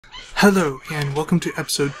Hello, and welcome to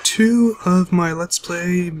episode 2 of my Let's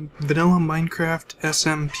Play Vanilla Minecraft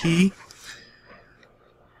SMP.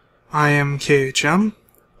 I am KHM,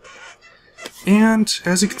 and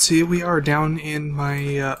as you can see, we are down in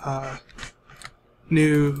my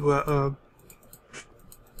new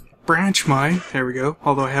branch mine. There we go,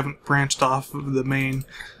 although I haven't branched off of the main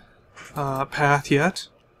path yet.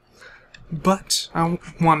 But I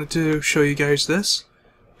wanted to show you guys this.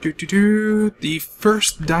 The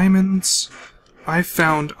first diamonds I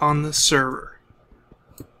found on the server.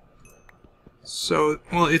 So,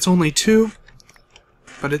 well, it's only 2,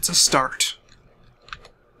 but it's a start.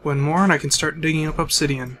 One more and I can start digging up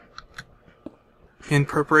obsidian in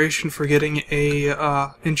preparation for getting a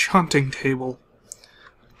enchanting table.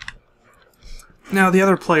 Now, the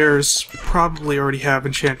other players probably already have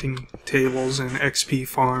enchanting tables and XP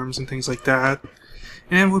farms and things like that,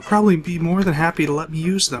 and would probably be more than happy to let me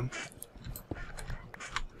use them.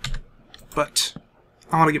 But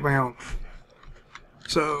I want to get my own.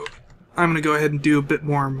 So I'm going to go ahead and do a bit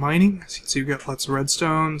more mining. As you can see, we've got lots of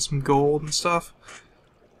redstone, some gold and stuff.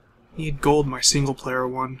 Need gold in my single player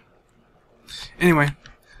one. Anyway,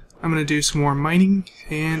 I'm going to do some more mining,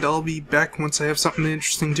 and I'll be back once I have something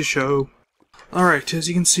interesting to show. Alright, as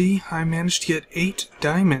you can see, I managed to get 8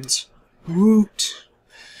 diamonds. Woot!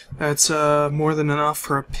 That's more than enough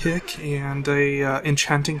for a pick and a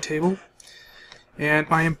enchanting table. And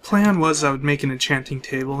my plan was I would make an enchanting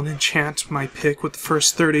table and enchant my pick with the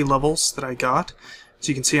first 30 levels that I got. As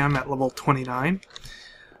you can see, I'm at level 29.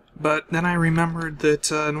 But then I remembered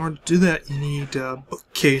that in order to do that, you need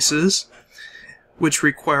bookcases, which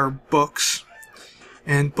require books.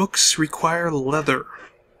 And books require leather.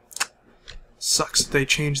 Sucks that they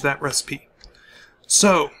changed that recipe.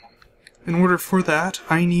 So, in order for that,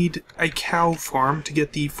 I need a cow farm to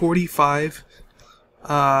get the 45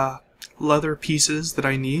 leather pieces that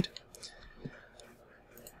I need.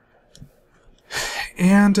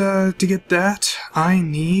 And to get that, I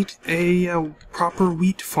need a proper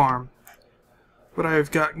wheat farm. What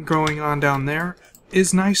I've got going on down there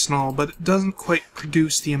is nice and all, but it doesn't quite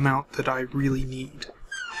produce the amount that I really need.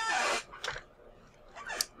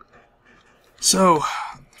 So,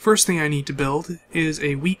 first thing I need to build is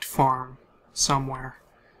a wheat farm somewhere.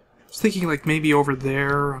 I was thinking like maybe over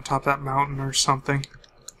there on top of that mountain or something.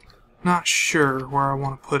 Not sure where I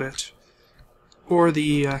want to put it. Or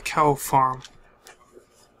the cow farm.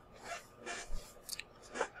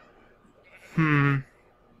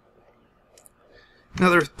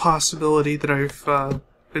 Another possibility that I've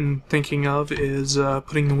been thinking of is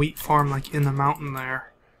putting the wheat farm like in the mountain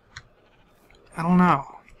there. I don't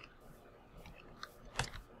know.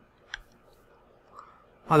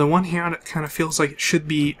 On the one hand, it kind of feels like it should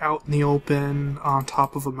be out in the open, on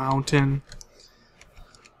top of a mountain.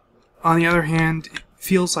 On the other hand, it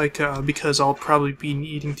feels like because I'll probably be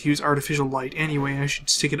needing to use artificial light anyway, I should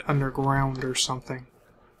stick it underground or something.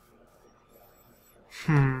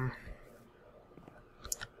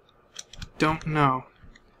 Don't know.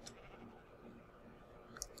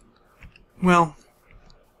 Well,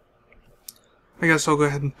 I guess I'll go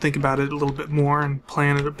ahead and think about it a little bit more and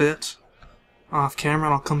plan it a bit off camera,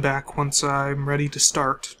 and I'll come back once I'm ready to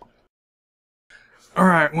start.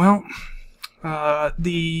 Alright, well,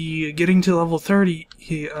 the getting to level 30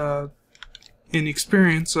 in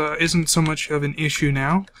experience isn't so much of an issue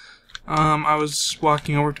now. I was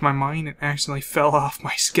walking over to my mine and accidentally fell off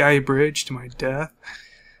my sky bridge to my death.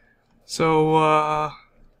 So,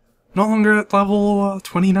 no longer at level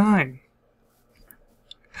 29.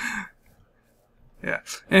 Yeah.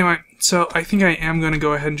 Anyway, so I think I am going to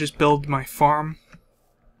go ahead and just build my farm.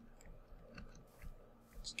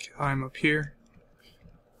 Let's climb up here.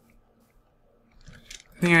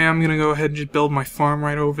 I think I am going to go ahead and just build my farm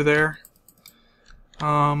right over there.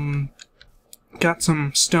 Got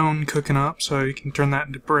some stone cooking up, so you can turn that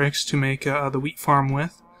into bricks to make the wheat farm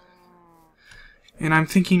with. And I'm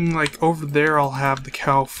thinking, like, over there I'll have the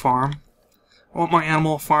cow farm. I want my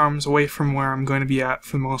animal farms away from where I'm going to be at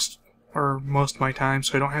for most of my time,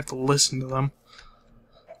 so I don't have to listen to them.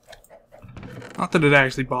 Not that it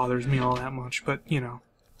actually bothers me all that much, but, you know.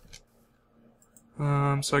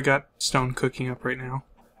 So I got stone cooking up right now.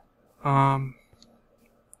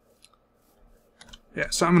 Yeah,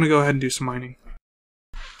 so I'm gonna go ahead and do some mining.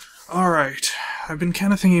 Alright, I've been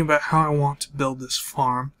kind of thinking about how I want to build this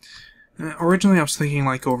farm. Originally I was thinking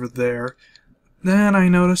like over there. Then I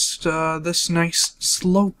noticed this nice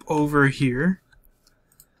slope over here.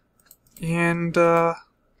 And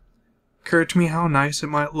occurred to me how nice it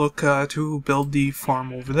might look to build the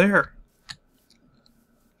farm over there.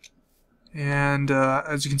 And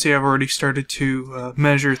as you can see, I've already started to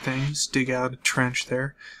measure things, dig out a trench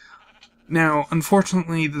there. Now,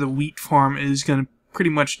 unfortunately, the wheat farm is going to pretty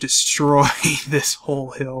much destroy this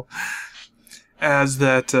whole hill, as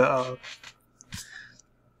that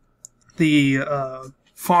the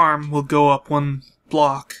farm will go up 1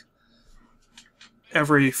 block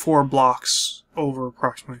every 4 blocks over,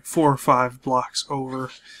 approximately 4 or 5 blocks over,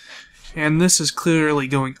 and this is clearly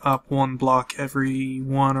going up 1 block every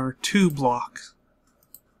 1 or 2 blocks.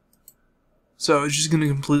 So it's just going to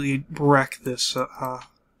completely wreck this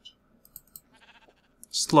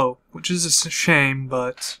slope, which is a shame,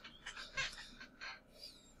 but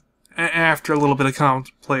after a little bit of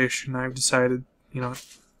contemplation, I've decided, you know,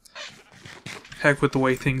 heck with the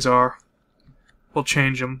way things are. We'll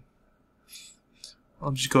change them.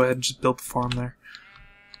 I'll just go ahead and just build the farm there.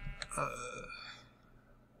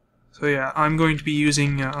 So yeah, I'm going to be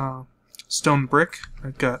using stone brick.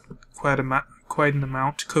 I've got quite an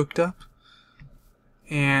amount cooked up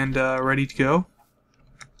and ready to go.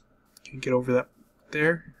 Can get over that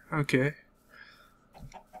there. Okay.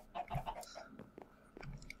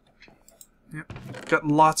 Yep. Got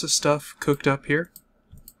lots of stuff cooked up here.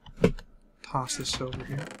 Toss this over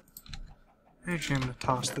here. Actually, I'm going to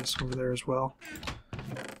toss this over there as well.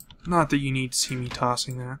 Not that you need to see me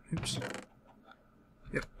tossing that. Oops.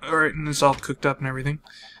 Yep. Alright, and it's all cooked up and everything.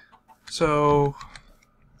 So,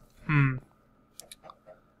 I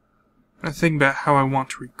think about how I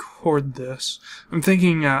want to record this. I'm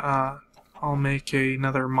thinking I'll make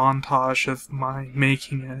another montage of my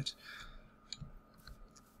making it.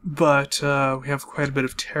 But we have quite a bit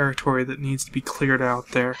of territory that needs to be cleared out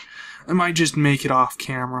there. I might just make it off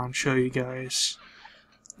camera and show you guys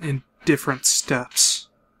in different steps.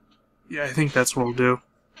 Yeah, I think that's what we'll do.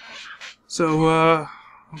 So, I'll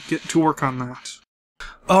get to work on that.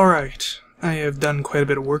 Alright, I have done quite a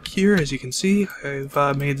bit of work here, as you can see.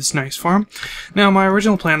 I've made this nice farm. Now, my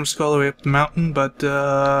original plan was to go all the way up the mountain, but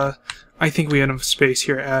I think we had enough space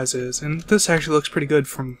here as is, and this actually looks pretty good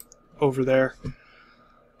from over there.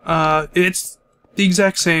 It's the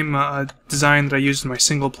exact same design that I used in my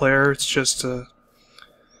single player. It's just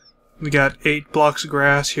we got 8 blocks of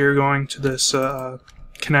grass here going to this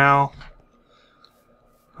canal.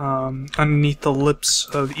 Underneath the lips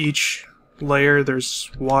of each layer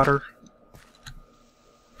there's water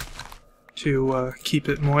to keep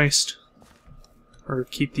it moist, or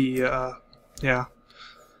keep the yeah.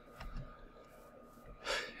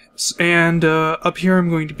 And up here I'm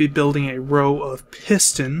going to be building a row of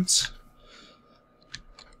pistons.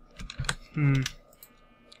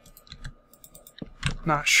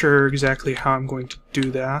 Not sure exactly how I'm going to do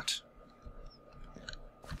that.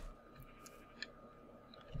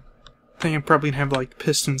 I think I'm probably going to have like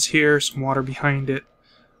pistons here, some water behind it.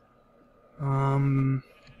 Or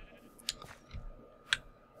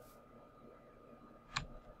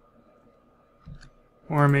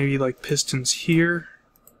maybe like pistons here.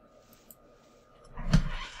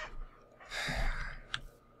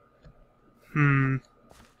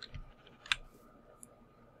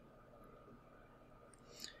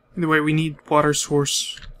 Either way, we need water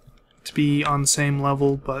source to be on the same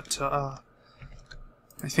level, but I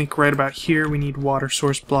think right about here we need water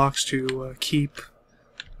source blocks to keep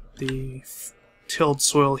the tilled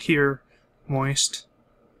soil here moist.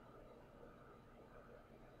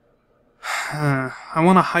 I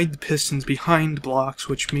want to hide the pistons behind blocks,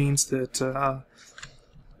 which means that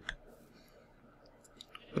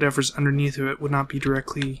whatever's underneath of it would not be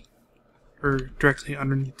directly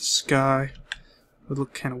underneath the sky. It would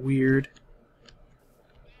look kind of weird.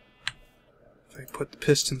 If I put the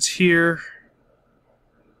pistons here,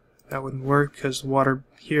 that wouldn't work because the water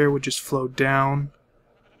here would just flow down.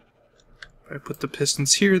 If I put the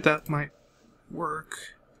pistons here, that might work.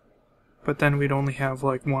 But then we'd only have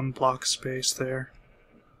like 1 block space there.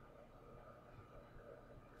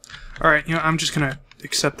 Alright, you know, I'm just gonna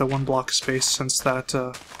accept the 1 block space since that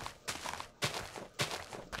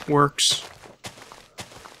works.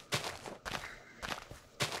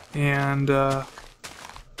 And I'll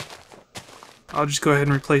just go ahead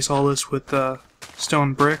and replace all this with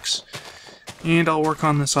stone bricks, and I'll work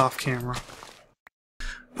on this off camera.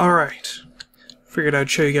 Alright, figured I'd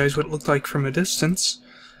show you guys what it looked like from a distance.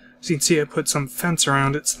 As you can see, I put some fence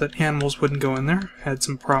around it so that animals wouldn't go in there. Had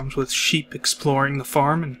some problems with sheep exploring the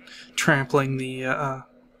farm and trampling the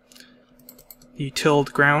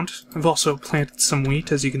tilled ground. I've also planted some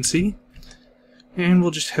wheat, as you can see. And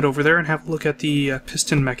we'll just head over there and have a look at the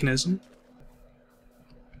piston mechanism.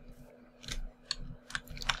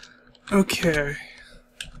 Okay.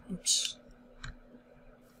 Oops.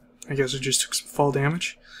 I guess I just took some fall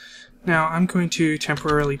damage. Now I'm going to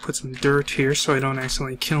temporarily put some dirt here so I don't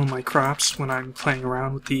accidentally kill my crops when I'm playing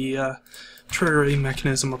around with the triggering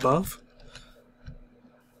mechanism above.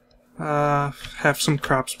 Have some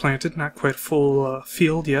crops planted, not quite a full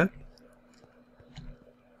field yet.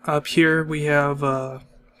 Up here we have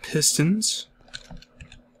pistons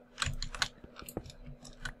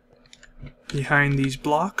behind these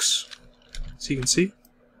blocks, as you can see.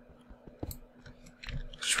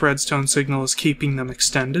 This redstone signal is keeping them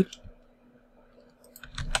extended.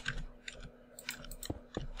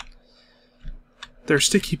 They're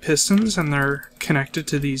sticky pistons and they're connected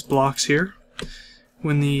to these blocks here.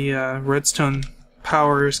 When the redstone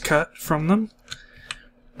power is cut from them,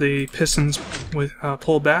 the pistons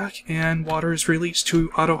pull back and water is released to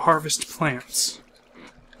auto-harvest plants.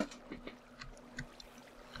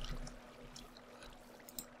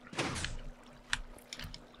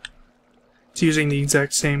 It's using the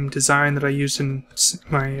exact same design that I used in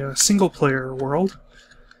my single-player world.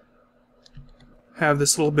 Have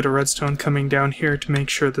this little bit of redstone coming down here to make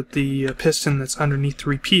sure that the piston that's underneath the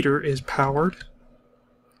repeater is powered.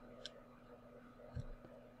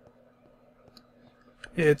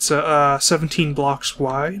 It's 17 blocks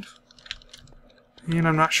wide, and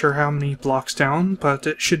I'm not sure how many blocks down, but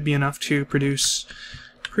it should be enough to produce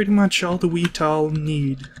pretty much all the wheat I'll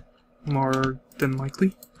need, more than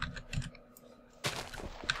likely.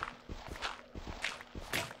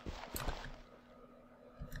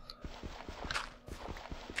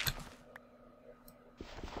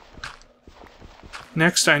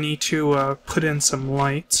 Next I need to put in some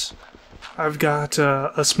lights. I've got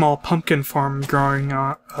a small pumpkin farm growing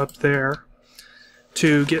up there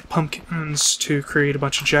to get pumpkins to create a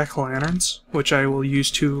bunch of jack-o'-lanterns, which I will use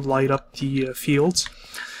to light up the fields.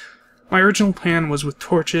 My original plan was with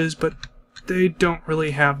torches, but they don't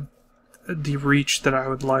really have the reach that I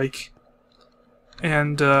would like.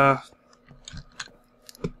 And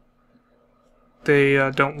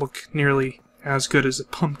they don't look nearly as good as the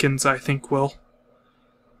pumpkins, I think, will.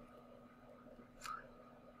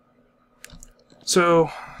 So,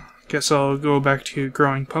 guess I'll go back to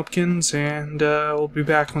growing pumpkins, and we'll be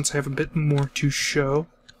back once I have a bit more to show.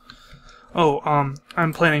 Oh,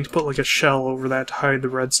 I'm planning to put like a shell over that to hide the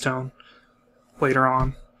redstone later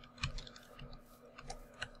on.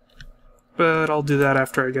 But I'll do that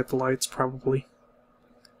after I get the lights, probably.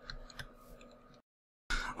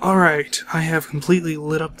 Alright, I have completely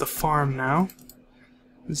lit up the farm now.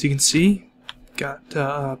 As you can see, got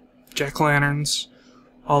jack-o'-lanterns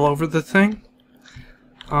all over the thing.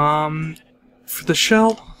 For the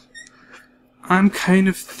shell, I'm kind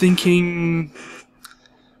of thinking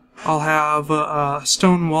I'll have a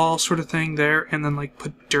stone wall sort of thing there, and then like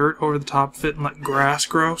put dirt over the top of it and let grass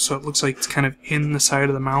grow, so it looks like it's kind of in the side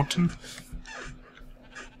of the mountain.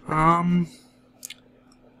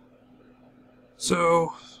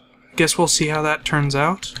 So I guess we'll see how that turns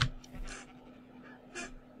out.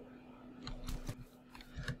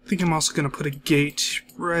 I think I'm also going to put a gate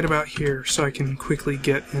right about here so I can quickly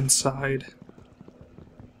get inside,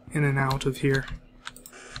 in and out of here.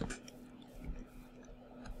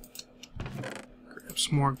 Grab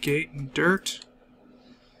some more gate and dirt.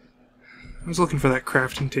 I was looking for that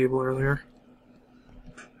crafting table earlier.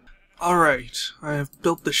 Alright, I have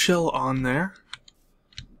built the shell on there.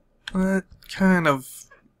 That kind of...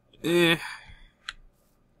 could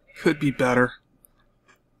be better.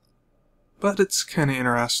 But it's kind of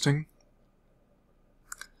interesting.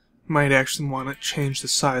 Might actually want to change the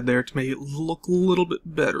side there to make it look a little bit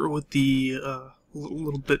better with the,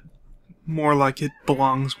 little bit more like it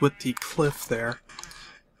belongs with the cliff there.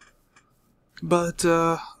 But,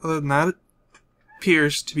 other than that, it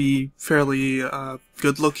appears to be fairly,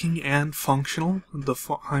 good looking and functional. The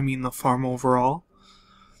farm overall.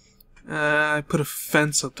 I put a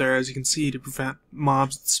fence up there, as you can see, to prevent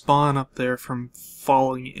mobs that spawn up there from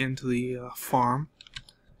falling into the farm.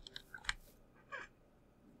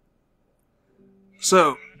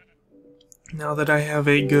 So, now that I have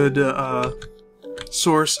a good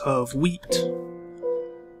source of wheat,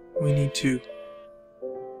 we need to...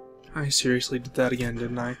 I seriously did that again,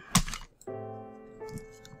 didn't I?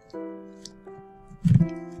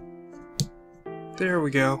 There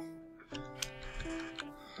we go.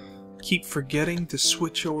 Keep forgetting to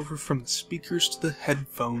switch over from the speakers to the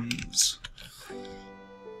headphones.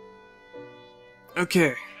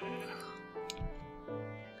 Okay.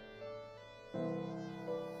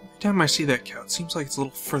 Every time I see that cow, it seems like it's a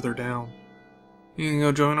little further down. You gonna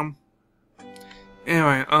go join them?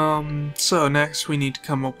 Anyway, so next we need to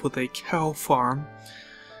come up with a cow farm.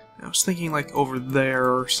 I was thinking like over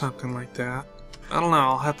there or something like that. I don't know,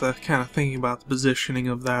 I'll have to kind of think about the positioning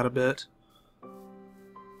of that a bit.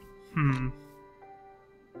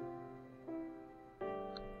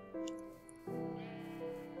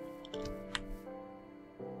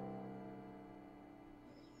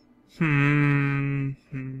 Maybe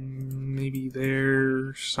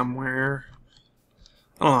there somewhere.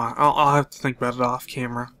 I don't know. I'll have to think about it off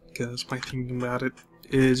camera, because my thinking about it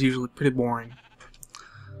is usually pretty boring.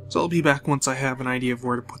 So I'll be back once I have an idea of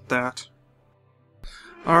where to put that.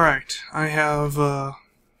 Alright, I have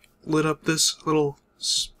lit up this little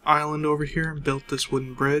island over here and built this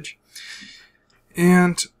wooden bridge.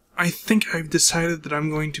 And I think I've decided that I'm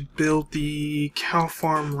going to build the cow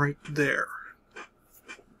farm right there.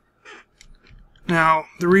 Now,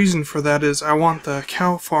 the reason for that is I want the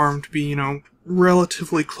cow farm to be, you know,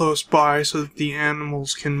 relatively close by so that the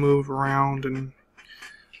animals can move around and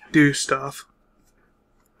do stuff.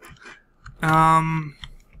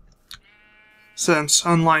 Since,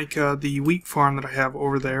 unlike the wheat farm that I have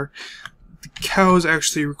over there, the cows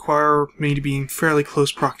actually require me to be in fairly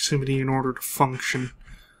close proximity in order to function.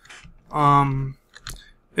 In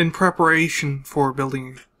preparation for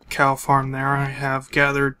building a cow farm there, I have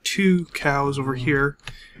gathered 2 cows over here,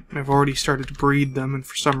 and I've already started to breed them, and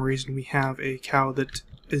for some reason we have a cow that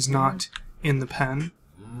is not in the pen.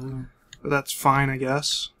 But that's fine, I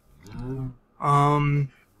guess.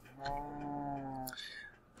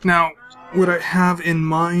 Now, what I have in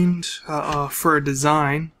mind for a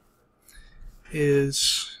design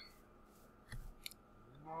is...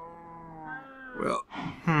 well,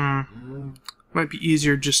 might be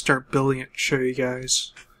easier to just start building it and show you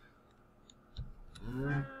guys.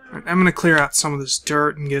 I'm going to clear out some of this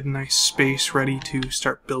dirt and get a nice space ready to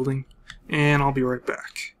start building, and I'll be right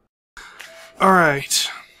back. Alright,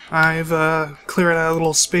 I've cleared out a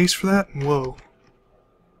little space for that. Whoa.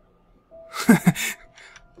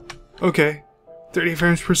 Okay, 30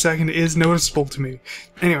 frames per second is noticeable to me.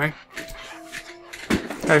 Anyway,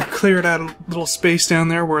 I've cleared out a little space down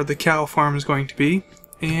there where the cow farm is going to be,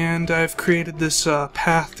 and I've created this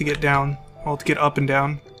path to get down, well, to get up and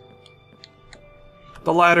down.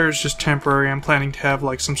 The ladder is just temporary. I'm planning to have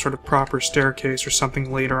like some sort of proper staircase or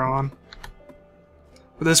something later on.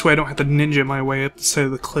 But this way I don't have to ninja my way up the side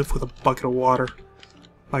of the cliff with a bucket of water,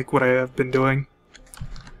 like what I have been doing.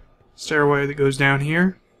 Stairway that goes down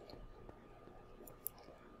here.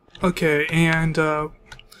 Okay, and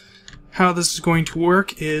how this is going to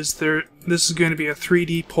work is this is going to be a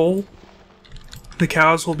 3D pole. The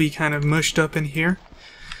cows will be kind of mushed up in here.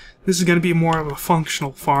 This is going to be more of a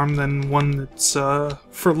functional farm than one that's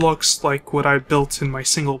for looks like what I built in my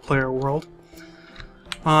single player world.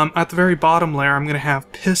 At the very bottom layer I'm going to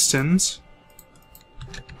have pistons.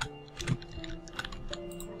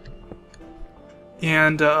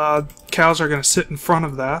 And cows are going to sit in front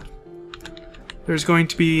of that. There's going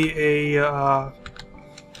to be a, well,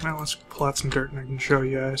 let's pull out some dirt and I can show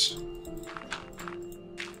you guys.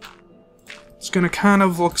 It's going to kind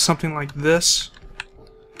of look something like this,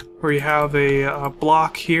 where you have a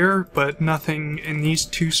block here, but nothing in these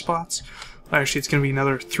 2 spots. Actually, it's going to be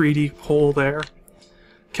another 3D pole there.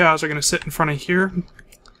 Cows are going to sit in front of here.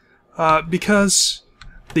 Because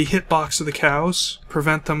the hitbox of the cows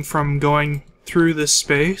prevent them from going through this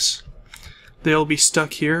space, they'll be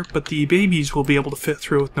stuck here, but the babies will be able to fit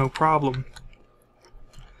through with no problem.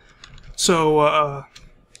 So,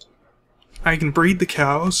 I can breed the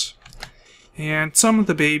cows, and some of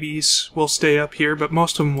the babies will stay up here, but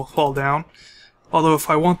most of them will fall down. Although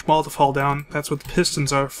if I want them all to fall down, that's what the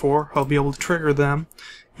pistons are for. I'll be able to trigger them,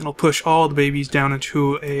 and I'll push all the babies down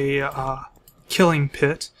into a killing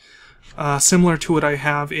pit, similar to what I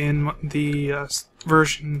have in the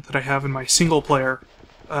version that I have in my single-player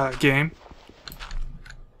game.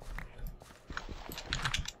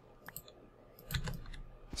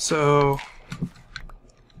 So,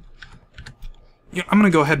 yeah, I'm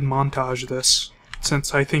going to go ahead and montage this,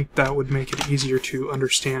 since I think that would make it easier to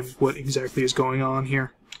understand what exactly is going on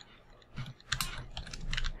here.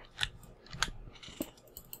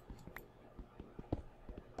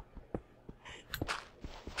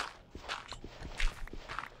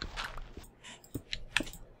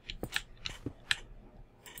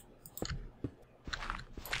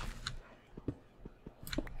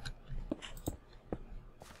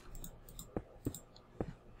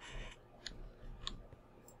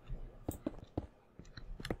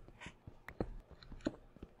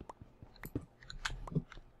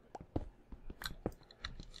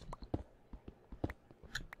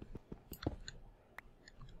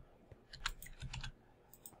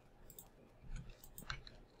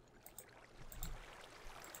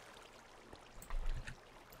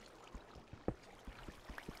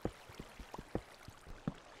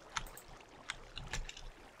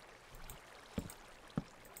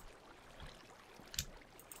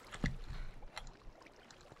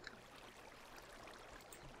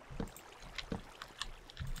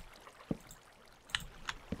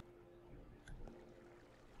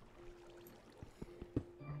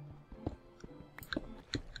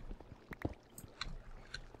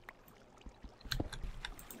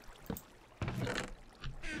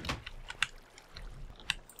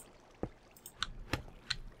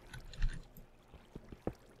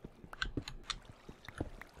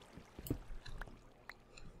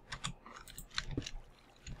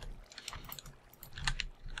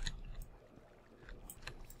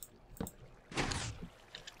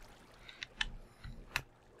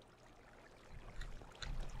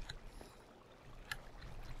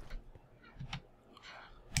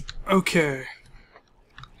 Okay.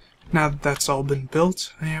 Now that that's all been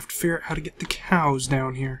built, I have to figure out how to get the cows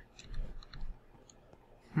down here.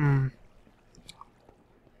 I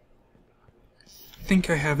think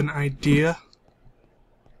I have an idea.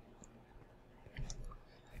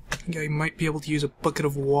 I think I might be able to use a bucket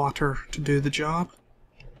of water to do the job.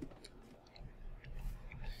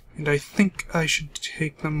 And I think I should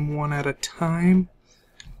take them one at a time.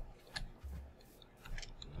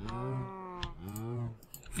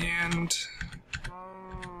 And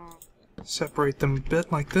separate them a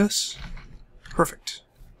bit like this. Perfect.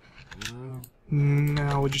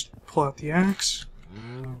 Now we'll just pull out the axe.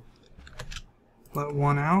 Let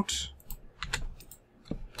one out.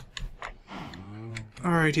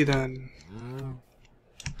 Alrighty then.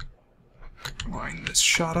 Line this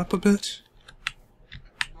shot up a bit.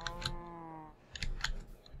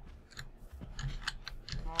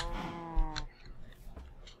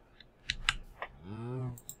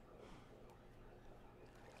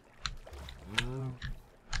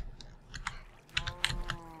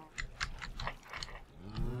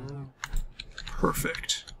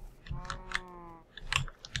 Perfect.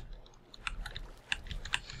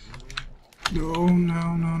 No,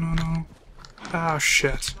 no, no, no, no. Ah,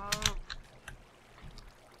 shit.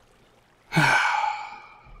 I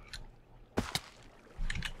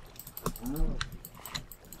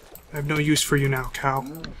have no use for you now, cow.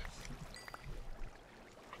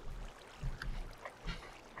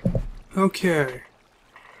 Okay.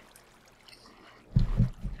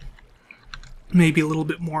 Maybe a little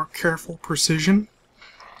bit more careful precision.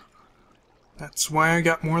 That's why I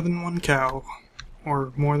got more than one cow.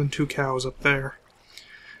 Or more than 2 cows up there.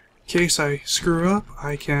 In case I screw up,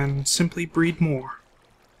 I can simply breed more.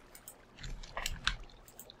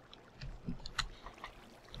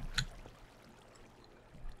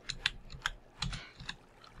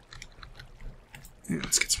 And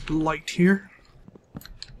let's get some light here.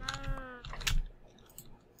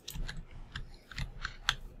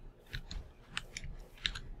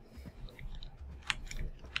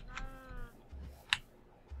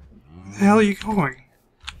 Where the hell are you going?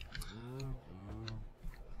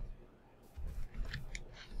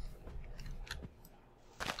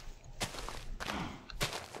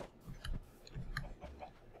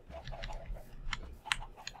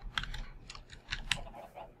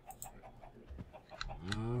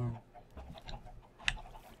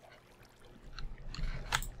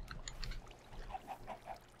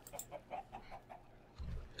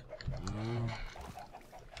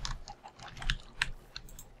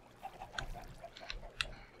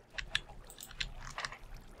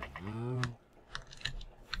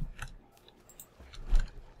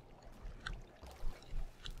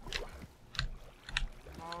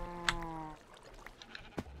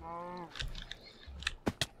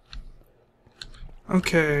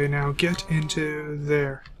 Okay, now get into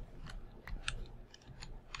there.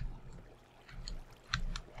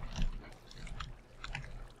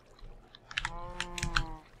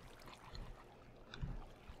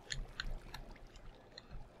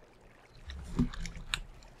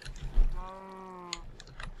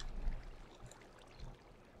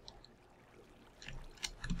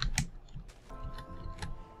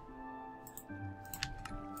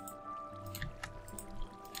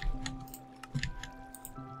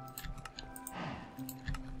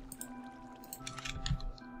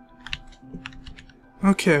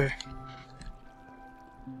 Okay.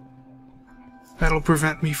 That'll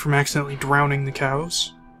prevent me from accidentally drowning the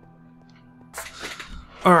cows.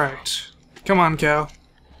 Alright. Come on, cow.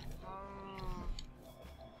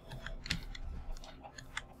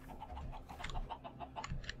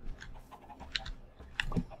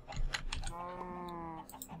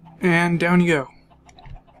 And down you go.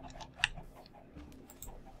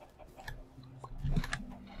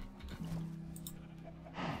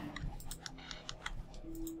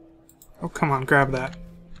 Oh, come on, grab that.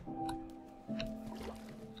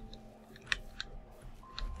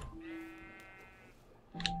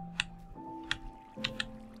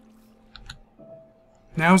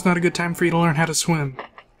 Now's not a good time for you to learn how to swim.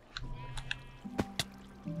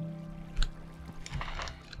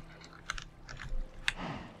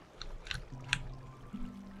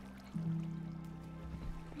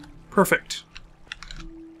 Perfect.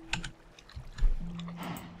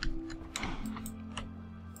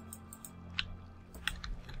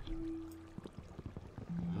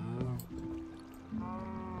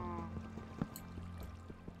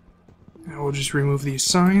 Now we'll just remove these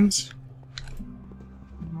signs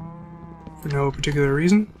for no particular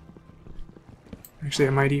reason. Actually,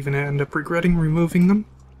 I might even end up regretting removing them.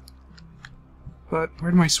 But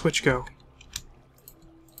where did my switch go?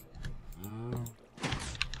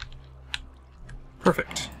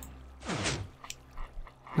 Perfect.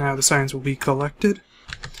 Now the signs will be collected.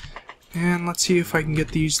 And let's see if I can get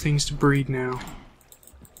these things to breed now.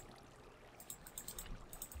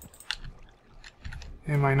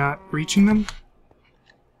 Am I not reaching them?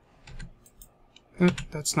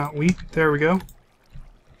 That's not wheat. There we go.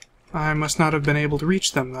 I must not have been able to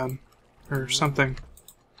reach them then. Or something.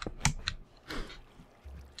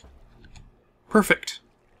 Perfect.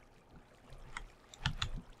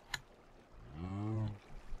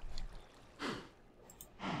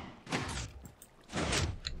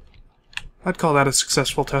 I'd call that a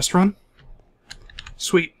successful test run.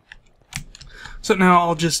 Sweet. So now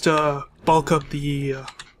I'll just bulk up the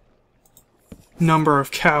number of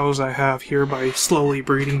cows I have here by slowly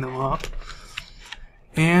breeding them up.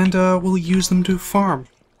 And we'll use them to farm.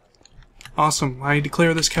 Awesome. I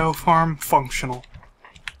declare this cow farm functional.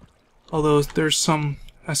 Although there's some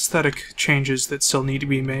aesthetic changes that still need to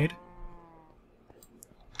be made.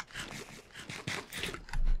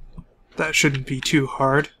 That shouldn't be too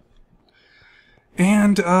hard.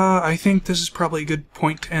 And I think this is probably a good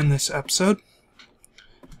point to end this episode.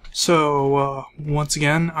 So, once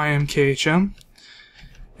again, I am KHM,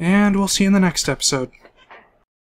 and we'll see you in the next episode.